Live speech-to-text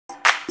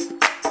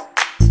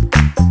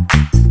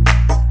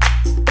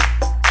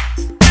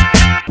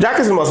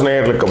Jackie cinemas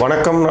நேயர்களுக்கு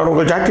வணக்கம். நான்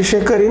உங்கள் ஜாக்கி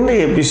சேகர். இந்த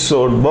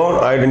எபிசோட் Bourne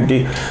Identity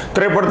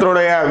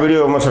திரைப்படத்தினுடைய வீடியோ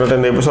விமர்சனத்தை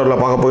இந்த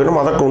எபிசோடில் பார்க்க போயிடும்.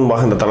 அதற்கு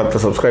முன்பாக இந்த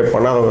தளத்தை சப்ஸ்கிரைப்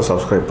பண்ணாதவங்க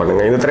சப்ஸ்கிரைப்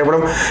பண்ணுங்கள். இந்த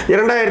திரைப்படம்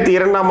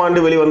 2002ஆம்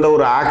ஆண்டு வெளிவந்த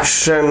ஒரு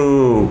ஆக்ஷன்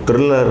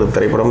த்ரில்லர்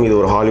திரைப்படம். இது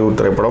ஒரு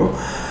ஹாலிவுட் திரைப்படம்.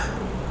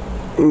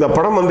 இந்த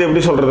படம் வந்து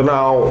எப்படி சொல்கிறதுனா,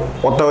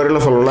 ஒத்த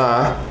வரையில் சொல்லணும்னா,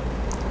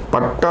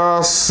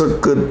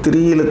 பட்டாசுக்கு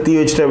திரியில் தீ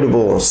வச்சுட்டு எப்படி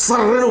போவோம்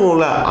சரன்னு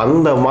போகல,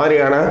 அந்த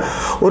மாதிரியான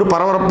ஒரு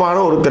பரபரப்பான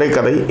ஒரு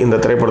திரைக்கதை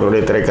இந்த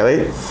திரைப்படத்தினுடைய திரைக்கதை.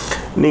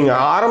 நீங்கள்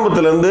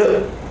ஆரம்பத்துலேருந்து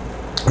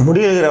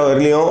முடிகிற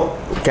வரையிலையும்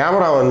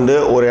கேமரா வந்து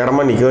ஒரு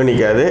இடமா நிற்கவே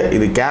நிற்காது.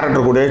 இது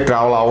கேரக்டர் கூட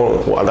ட்ராவல் ஆகும்.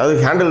 அதாவது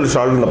ஹேண்டில்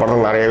ஷாட் இந்த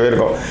படத்தில் நிறையவே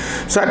இருக்கும்.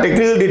 சார்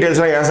டெக்னிக்கல்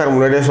டீட்டெயில்ஸ்லாம் ஏன் சார்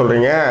முன்னாடியே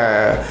சொல்கிறீங்க,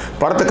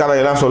 படத்து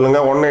கதையெல்லாம்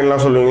சொல்லுங்கள்,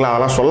 ஒன்றையெல்லாம் சொல்லுவீங்களா,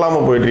 அதெல்லாம்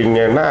சொல்லாமல்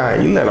போயிட்டுருக்கீங்கன்னா,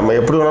 இல்லை நம்ம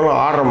எப்படி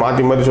வேணாலும் ஆர்டரை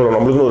மாற்றி மாற்றி சொல்லணும்.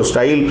 நம்மளுக்குன்னு ஒரு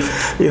ஸ்டைல்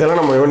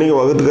இதெல்லாம் நம்ம எவனையும்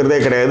வகுத்துக்கிறதே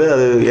கிடையாது.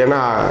 அது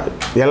ஏன்னா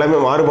எல்லாமே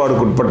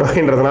மாறுபாடுக்கு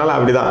உட்பட்டதுனால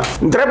அப்படி தான்.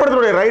 இந்த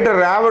திரைப்படத்துடைய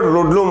ரைட்டர் ராபர்ட்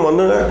லுட்லும்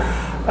வந்து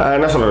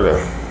என்ன சொல்கிறது,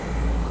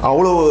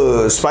 அவ்வளோ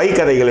ஸ்பை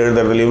கதைகள்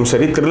எழுதுறதுலையும்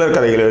சரி, த்ரில்லர்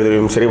கதைகள்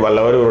எழுதுறதுலையும் சரி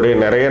வல்லவர். இவருடைய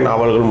நிறைய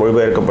நாவல்கள்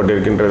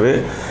மொழிபெயர்க்கப்பட்டிருக்கின்றது.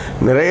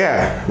 நிறைய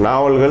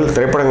நாவல்கள்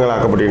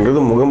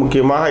திரைப்படங்களாக்கப்பட்டிருக்கிறது. மிக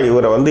முக்கியமாக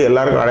இவரை வந்து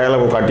எல்லாருக்கும்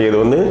அடையாளம் காட்டியது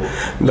வந்து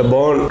இந்த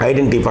Bourne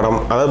Identity படம்.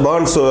 அதாவது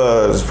Bourne's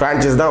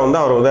ஃப்ரான்ச்சைஸ் தான் வந்து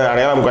அவர் வந்து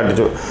அடையாளம்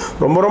காட்டிச்சு.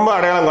 ரொம்ப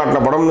அடையாளம்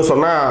காட்டின படம்னு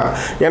சொன்னால்,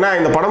 ஏன்னா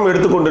இந்த படம்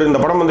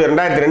இந்த படம் வந்து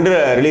 2002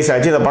 ரிலீஸ்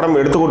ஆச்சு. இந்த படம்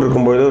எடுத்துக்கொண்டு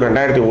இருக்கும்பொழுது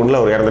 2001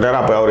 அவர் இறந்துட்டார்.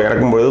 அப்போ அவர்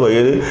இறக்கும்பொழுது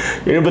வயது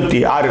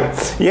 76.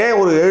 ஏன்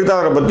ஒரு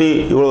எழுத்தாளரை பற்றி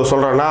இவ்வளோ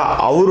சொல்கிறேன்னா,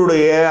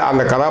 அவருடைய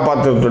அந்த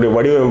கதாபாத்திரத்துடைய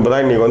வடிவமைப்பு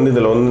தான் இன்றைக்கி வந்து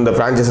இதில் வந்து இந்த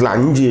ஃப்ரான்ச்சைஸில்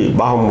 5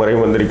 பாகம் வரை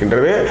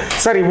வந்திருக்கின்றது.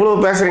 சார் இவ்வளோ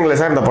பேசுகிறீங்களே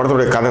சார், இந்த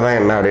படத்துடைய கதை தான்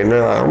என்ன அப்படின்னு.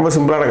 ரொம்ப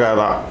சிம்பிளான கதை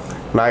தான்.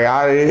 நான்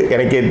யாரு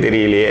எனக்கே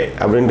தெரியலையே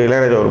அப்படின்ட்டு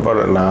இளையராஜா ஒரு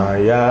பாடல், நான்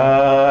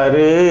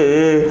யாரு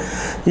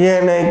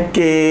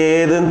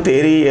எனக்கேதும்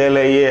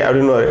தெரியலையே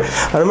அப்படின்னு.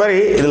 அது மாதிரி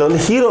இதில்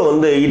வந்து ஹீரோ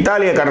வந்து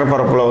இத்தாலிய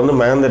கடற்பரப்பில் வந்து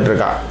மயந்துட்டு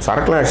இருக்கான்.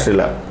 சரக்குலாம் அடிச்சுட்டு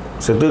இல்லை,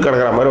 செத்து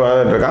கிடக்கிற மாதிரி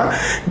வாழ்ந்துட்டு இருக்கான்.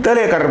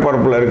 இத்தாலிய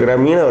கடற்பரப்பில் இருக்கிற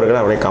மீனவர்கள்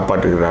அவனை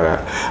காப்பாற்றுக்கிறாங்க.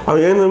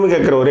 அவன் எழுந்துமே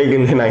கேட்குற ஒரே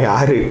கேள்வி, நான்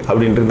யார்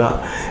அப்படின்ட்டு தான்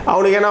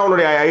அவனுக்கு. ஏன்னா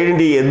அவனுடைய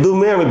ஐடென்டிட்டி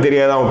எதுவுமே அவனுக்கு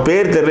தெரியாது. அவன்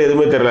பேர் தெரியல,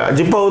 எதுவுமே தெரியல.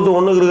 ஜிப்பாவுத்து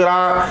ஒன்றுக்கு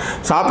இருக்கிறான்,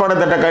 சாப்பாடை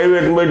தட்டை கழுவி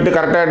எடுத்துன்னு போயிட்டு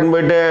கரெக்டாக எடுத்துன்னு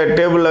போயிட்டு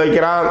டேபிளில்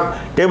வைக்கிறான்,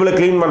 டேபிளை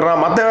க்ளீன்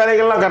பண்ணுறான், மற்ற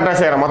வேலைகள்லாம் கரெக்டாக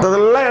செய்கிறான்.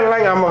 மற்றதெல்லாம்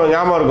எல்லாம்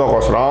ஞாபகம்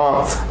இருக்கோசரம்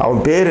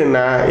அவன் பேர்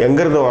என்ன,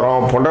 எங்கேருந்து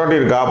வரோம், பொண்டாட்டி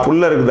இருக்கா,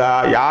 புல்ல இருக்குதா,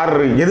 யார்,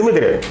 எதுவுமே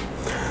தெரியாது.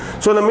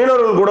 ஸோ அந்த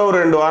மீனவர்கள் கூட ஒரு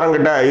 2 வாரம்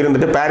கிட்ட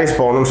இருந்துட்டு பாரிஸ்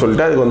போகணும்னு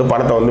சொல்லிட்டு அதுக்கு வந்து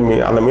பணத்தை வந்து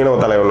அந்த மீனவ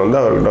தலைவன் வந்து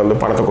அவர்கிட்ட வந்து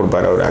பணத்தை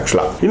கொடுப்பாரு அவர்.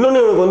 ஆக்சுவலாக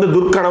இன்னொன்று இவனுக்கு வந்து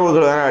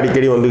துர்க்கனவுகள் வேறு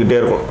அடிக்கடி வந்துக்கிட்டே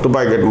இருக்கும்.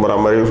 துப்பாக்கி எட்டு போகிற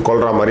மாதிரி,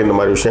 கொல்ற மாதிரி, இந்த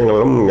மாதிரி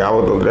விஷயங்களும்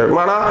ஞாபகத்து வந்துட்டே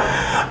இருக்கும். ஆனால்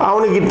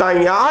அவனுக்கு தான்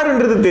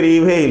யாருன்றது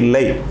தெரியவே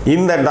இல்லை.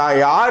 இந்த தான்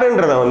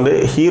யாருன்றதை வந்து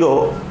ஹீரோ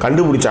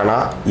கண்டுபிடிச்சானா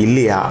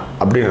இல்லையா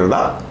அப்படின்றது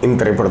தான் இந்த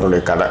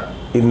திரைப்படத்துடைய கதை.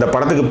 இந்த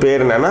படத்துக்கு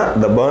பேர் என்னன்னா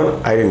த Bourne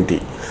Identity.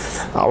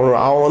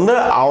 அவன் வந்து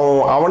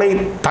அவனை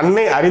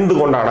தன்னை அறிந்து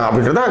கொண்டானா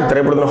அப்படின்றது அந்த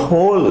திரைப்படத்தின்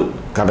ஹோல்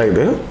கதை.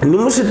 இது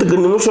நிமிஷத்துக்கு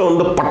நிமிஷம்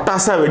வந்து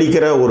பட்டாசா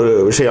வெடிக்கிற ஒரு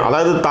விஷயம்.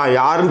 அதாவது தான்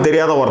யாருன்னு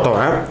தெரியாத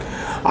ஒருத்தவன்,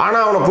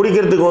 ஆனால் அவனை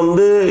பிடிக்கிறதுக்கு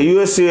வந்து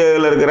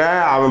யூஎஸ்ஏவில் இருக்கிற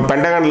அவன்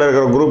பென்டகனில்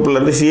இருக்கிற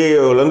குரூப்லேருந்து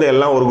சிஐஏலேருந்து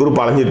எல்லாம் ஒரு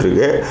குரூப்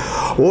அலைஞ்சிட்ருக்கு.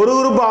 ஒரு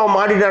குரூப் அவன்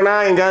மாட்டிட்டானா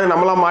எங்கேயாவது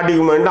நம்மளாம்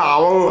மாட்டிக்குமேன்ட்டு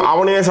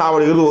அவனையே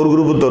சாவடிக்கிறது ஒரு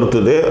குரூப்பு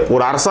துரத்துது,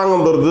 ஒரு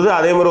அரசாங்கம் துரத்துது,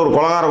 அதே மாதிரி ஒரு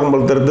கொலகார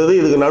கும்பல் துரத்துது.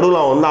 இதுக்கு நடுவில்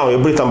அவன் வந்து அவன்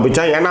எப்படி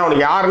தம்பிச்சான், ஏன்னா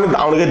அவனுக்கு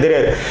யாருன்னு அவனுக்கே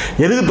தெரியாது.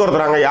 எதுக்கு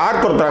துரத்துறாங்க,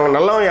 யார் துரத்துறாங்க,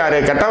 நல்லவன் யார்,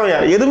 கெட்டவன்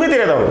யார், எதுவுமே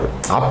தெரியாது அவனுக்கு.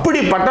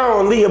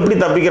 அப்படிப்பட்டவன் வந்து எப்படி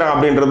தப்பிக்கிறான்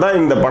அப்படின்றது தான்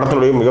இந்த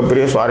படத்தினுடைய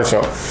மிகப்பெரிய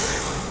சுவாரஸ்யம்.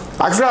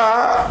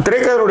 ஆக்சுவலாக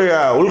திரைக்கதையுடைய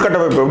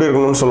உள்கட்டமைப்பு எப்படி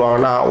இருக்கணும்னு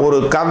சொல்லுவாங்கன்னா,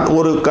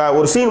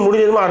 ஒரு சீன்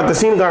முடிஞ்சதுமே அடுத்த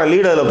சீனுக்கான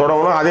லீடு அதில்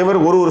தொடங்கணும். அதே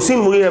மாதிரி ஒரு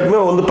சீன் முடியப்பமே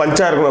வந்து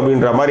பஞ்சாக இருக்கணும்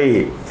அப்படின்ற மாதிரி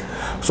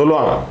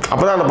சொல்லுவாங்க.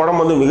 அப்போ தான் அந்த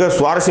படம் வந்து மிக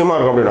சுவாரஸ்யமாக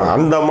இருக்கும் அப்படின்னா.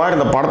 அந்த மாதிரி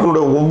இந்த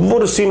படத்தினுடைய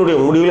ஒவ்வொரு சீனுடைய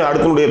முடிவிலும்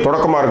அடுத்தனுடைய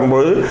தொடக்கமாக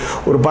இருக்கும்போது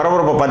ஒரு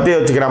பரபரப்பை பற்றிய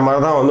வச்சுக்கிற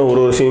மாதிரி தான் வந்து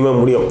ஒரு சீனுமே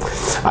முடியும்.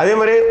 அதே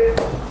மாதிரி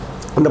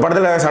இந்த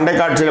படத்தில் சண்டை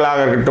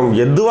காட்சிகளாக இருக்கட்டும்,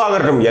 எதுவாக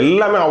இருக்கட்டும்,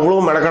 எல்லாமே அவ்வளோ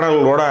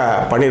மெனக்கடல்களோட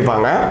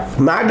பண்ணியிருப்பாங்க.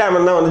 மேட்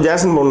டேமன் தான் வந்து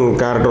ஜேசன் போர்ன்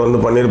கேரக்டர் வந்து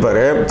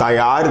பண்ணியிருப்பாரு. தான்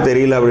யார்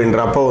தெரியல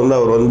அப்படின்றப்போ வந்து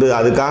அவர் வந்து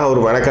அதுக்காக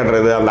ஒரு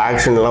மெனக்கட்டுறது, அந்த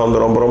ஆக்ஷன்லாம்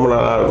வந்து ரொம்ப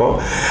நல்லாயிருக்கும்.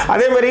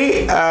 அதே மாதிரி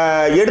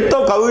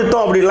எடுத்தோம்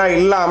கவிழ்த்தோம் அப்படின்லாம்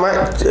இல்லாமல்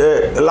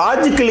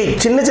லாஜிக்கலி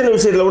சின்ன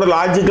விஷயத்தில் கூட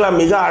லாஜிக்கலாக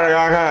மிக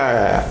அழகாக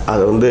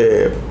அதை வந்து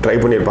ட்ரை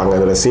பண்ணியிருப்பாங்க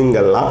இதில்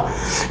சீன்கள்லாம்.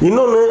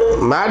 இன்னொன்று,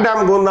 மேட்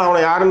டேமுக்கு வந்து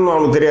அவனை யாருன்னு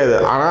அவனுக்கு தெரியாது.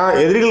 ஆனால்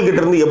எதிரிகள் கிட்ட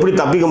இருந்து எப்படி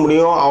தப்பிக்க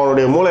முடியும்,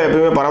 அவனுடைய மூளை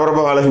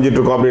பரபரப்பாக வேலை செஞ்சுட்டு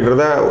இருக்கோம்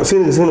அப்படின்றத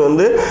சீனுக்கு சீன்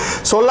வந்து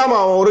சொல்லாமல்,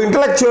 அவன் ஒரு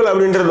இன்டலெக்சுவல்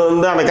அப்படின்றது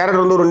வந்து அந்த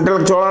கேரக்டர் வந்து ஒரு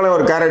இன்டலெக்சுவலான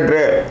ஒரு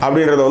கேரக்டர்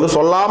அப்படின்றத வந்து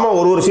சொல்லாமல்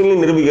ஒரு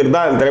சீன்லையும் நிரூபிக்கிறது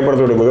தான் இந்த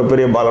திரைப்படத்துடைய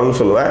மிகப்பெரிய பலம்னு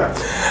சொல்லுவேன்.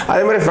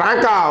 அதே மாதிரி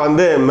ஃப்ராங்கா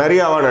வந்து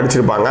மரியாவாக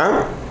நடிச்சிருப்பாங்க.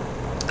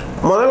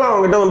 முதல்ல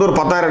அவங்ககிட்ட வந்து ஒரு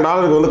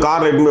 $10,000 வந்து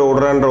காரில் எட்டு போய்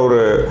விடுறன்ற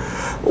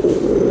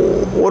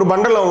ஒரு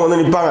பண்டல் அவங்க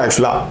வந்து நிற்பாங்க.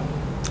 ஆக்சுவலாக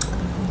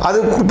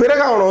அதுக்கு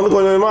பிறகு அவனை வந்து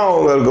கொஞ்சமாக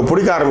அவங்களுக்கு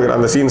பிடிக்க ஆரம்பிக்கிற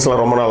அந்த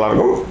சீன்ஸ்லாம் ரொம்ப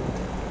நல்லாயிருக்கும்.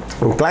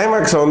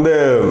 கிளைமேக்ஸை வந்து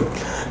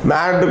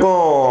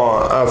மேட்டுக்கும்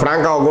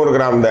ஃப்ராங்காவுக்கும்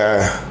இருக்கிற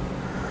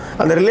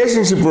அந்த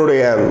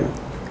ரிலேஷன்ஷிப்பினுடைய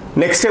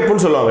நெக்ஸ்ட்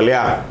ஸ்டெப்புன்னு சொல்லுவாங்க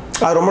இல்லையா,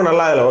 அது ரொம்ப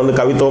நல்லா இதில் வந்து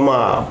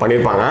கவித்துவமாக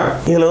பண்ணியிருப்பாங்க.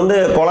 இதில் வந்து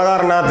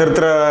கொலகாரனா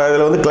திருத்துற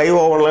இதில் வந்து கிளைவ்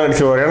ஓவன்லாம்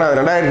நடிச்சுவார். ஏன்னா அது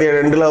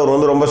 2002 அவர்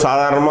வந்து ரொம்ப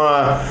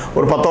சாதாரணமாக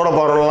ஒரு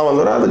 10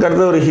 வந்துடும்.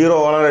 அதுக்கடுத்து ஒரு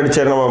ஹீரோவெல்லாம்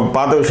நடிச்ச நம்ம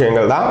பார்த்த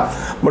விஷயங்கள் தான்.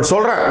 பட்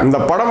சொல்கிறேன், இந்த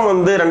படம்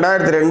வந்து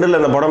 2002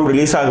 இந்த படம்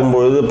ரிலீஸ்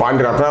ஆகும்பொழுது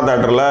பாண்டி ரத்னா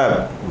தேட்டரில்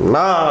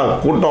நான்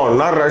கூட்டம்,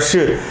 நான்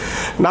ரஷ்ஷு,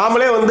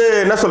 நாமளே வந்து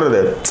என்ன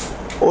சொல்கிறது,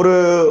 ஒரு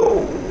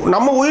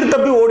நம்ம உயிர்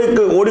தப்பி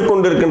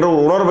ஓடிக்கொண்டு இருக்கின்ற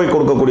ஒரு உணர்வை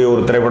கொடுக்கக்கூடிய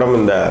ஒரு திரைப்படம்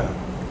இந்த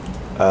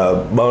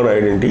பர்ன்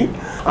ஐடென்டிட்டி.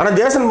 ஆனால்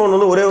ஜேசன் பவுர்ன்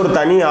வந்து ஒரே ஒரு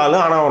தனி ஆள்,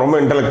 ஆனால் அவன் ரொம்ப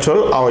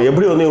இன்டெலெக்சுவல். அவன்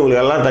எப்படி வந்து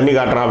இவங்களுக்கு எல்லாம் தண்ணி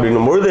காட்டுறான்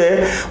அப்படின்னும் பொழுது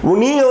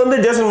நீங்கள் வந்து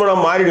ஜேசன்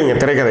பவுர்னாக மாறிடுவீங்க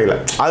திரைக்கதையில்.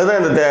 அதுதான்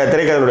இந்த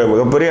திரைக்கதையினுடைய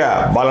மிகப்பெரிய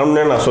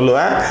பலம்னு நான்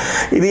சொல்லுவேன்.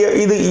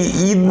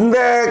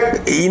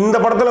 இந்த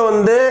படத்தில்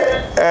வந்து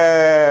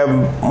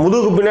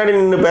முதுகுக்கு பின்னாடி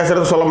நின்று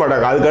பேசுகிறது சொல்ல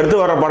மாட்டாங்க. அதுக்கு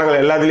அடுத்து வர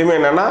படங்கள் எல்லாத்துலேயுமே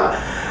என்னென்னா,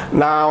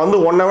 நான் வந்து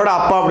உன்னை விட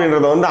அப்பா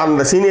அப்படின்றத வந்து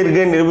அந்த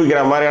சீனியருக்கே நிரூபிக்கிற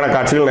மாதிரியான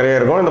காட்சிகள் நிறைய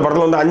இருக்கும். இந்த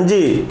படத்தில் வந்து 5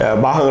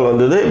 பாகங்கள்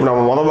வந்தது. இப்போ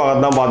நம்ம மொதல்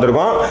பாகத்தை தான்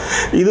பார்த்துருக்கோம்.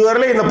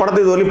 இதுவரையிலும் இந்த படத்தை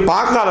இதுவரையும்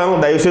பார்க்காதவங்க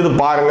தயவுசெய்து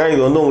பாருங்கள்.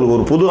 இது வந்து உங்களுக்கு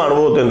ஒரு புது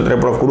அனுபவத்தை இந்த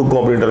திரைப்படம் கொடுக்கும்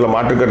அப்படின்றதுல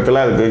மாற்றுக்கருத்தில்.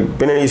 அதுக்கு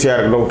பின்னணிசியாக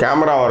இருக்கட்டும்,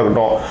 கேமராவாக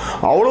இருக்கட்டும்,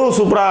 அவ்வளோ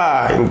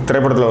சூப்பராக இந்த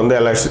திரைப்படத்தில் வந்து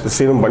எல்லா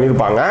சீனும்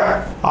பண்ணியிருப்பாங்க.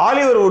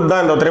 ஆலிவர் வுட்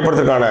தான் இந்த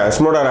திரைப்படத்துக்கான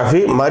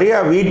சினிமோட்டோகிராஃபி. மரியா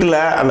வீட்டில்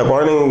அந்த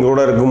குழந்தைங்க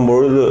கூட இருக்கும்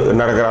பொழுது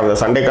நடக்கிற அந்த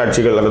சண்டை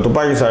காட்சிகள், அந்த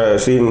துப்பாக்கி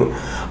சீன்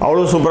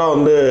அவ்வளோ சூப்பராக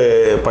வந்து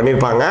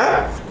பண்ணியிருப்பாங்க.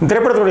 இந்த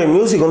திரைப்படத்தினுடைய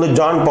மியூசிக் வந்து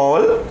ஜான்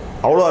பாவல்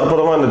அவ்வளோ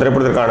அற்புதமாக இந்த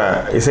திரைப்படத்திற்கான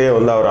இசையை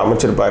வந்து அவர்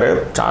அமைச்சிருப்பார்.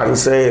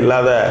 சான்ஸே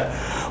இல்லாத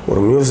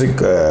ஒரு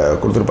மியூசிக்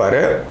கொடுத்துருப்பாரு.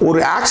 ஒரு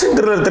ஆக்ஷன்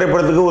த்ரில்லர்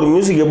திரைப்படத்துக்கு ஒரு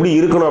மியூசிக் எப்படி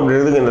இருக்கணும்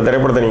அப்படின்றதுக்கு இந்த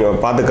திரைப்படத்தை நீங்கள்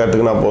பார்த்து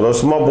கற்றுக்கினா போதும்.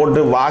 சும்மா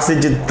போட்டு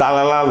வாசித்து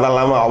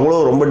தள்ளாமல் அவ்வளோ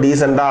ரொம்ப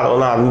டீசெண்டாக அது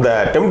வந்து அந்த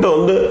டெம்ப்டை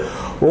வந்து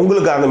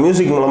உங்களுக்கு அந்த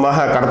மியூசிக்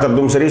மூலமாக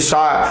கடத்துறதும் சரி.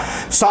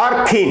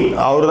 ஷார்கின்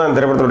அவர் தான் இந்த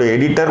திரைப்படத்துடைய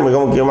எடிட்டர். மிக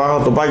முக்கியமாக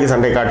துப்பாக்கி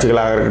சண்டை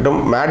காட்சிகளாக இருக்கட்டும்,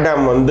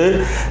 மேட்டாம் வந்து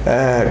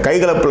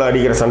கைகலப்பில்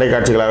அடிக்கிற சண்டை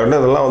காட்சிகளாக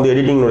இருக்கட்டும், இதெல்லாம் வந்து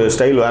எடிட்டிங்குடைய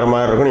ஸ்டைல் வேறு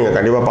மாதிரி இருக்கும். நீங்கள்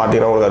கண்டிப்பாக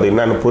பார்த்தீங்கன்னா உங்களுக்கு அது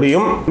என்னன்னு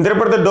புரியும். இந்த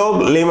திரைப்படத்தை டோக்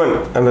லீமன்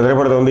அந்த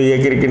திரைப்படத்தை வந்து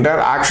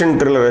இயக்கியிருக்கின்றார். ஆக்ஷன்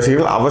த்ரில்லர்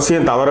ரசிகர்கள்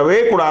அவசியம் தவறவே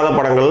கூடாத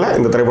படங்களில்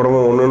இந்த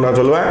திரைப்படமும் ஒன்றுன்னு நான்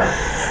சொல்லுவேன்.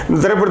 இந்த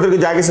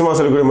திரைப்படத்திற்கு ஜாக்கி சினிமாஸ்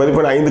சொல்லக்கூடிய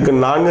மதிப்பெண் 5க்கு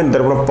 4. இந்த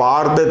திரைப்படம்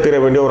பார்த்து தீர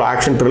வேண்டிய ஒரு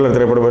ஆக்ஷன் த்ரில்லர்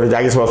திரைப்படம் என்று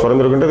ஜாக்கி சினிமாஸ்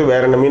பிறந்திருக்கின்றது.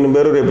 வேற என்ன மீண்டும்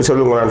வேறொரு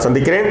எபிசோடு உங்களை நான்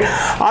சந்திக்கிறேன்.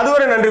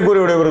 அதுவரை நன்றி கூறி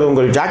விடைபெறுவது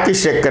உங்கள் ஜாக்கி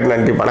சேகர்.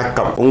 நன்றி,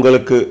 வணக்கம்.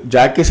 உங்களுக்கு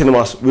ஜாக்கி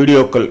சினிமாஸ்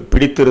வீடியோக்கள்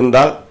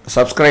பிடித்திருந்தால்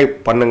சப்ஸ்கிரைப்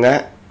பண்ணுங்க,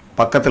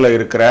 பக்கத்தில்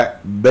இருக்கிற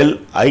பெல்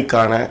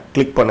ஐகானை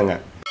கிளிக் பண்ணுங்க.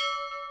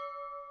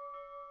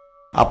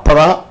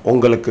 அப்பதான்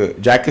உங்களுக்கு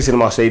ஜாக்கி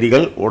சினிமா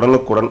செய்திகள்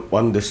உடனுக்குடன்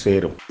வந்து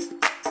சேரும்.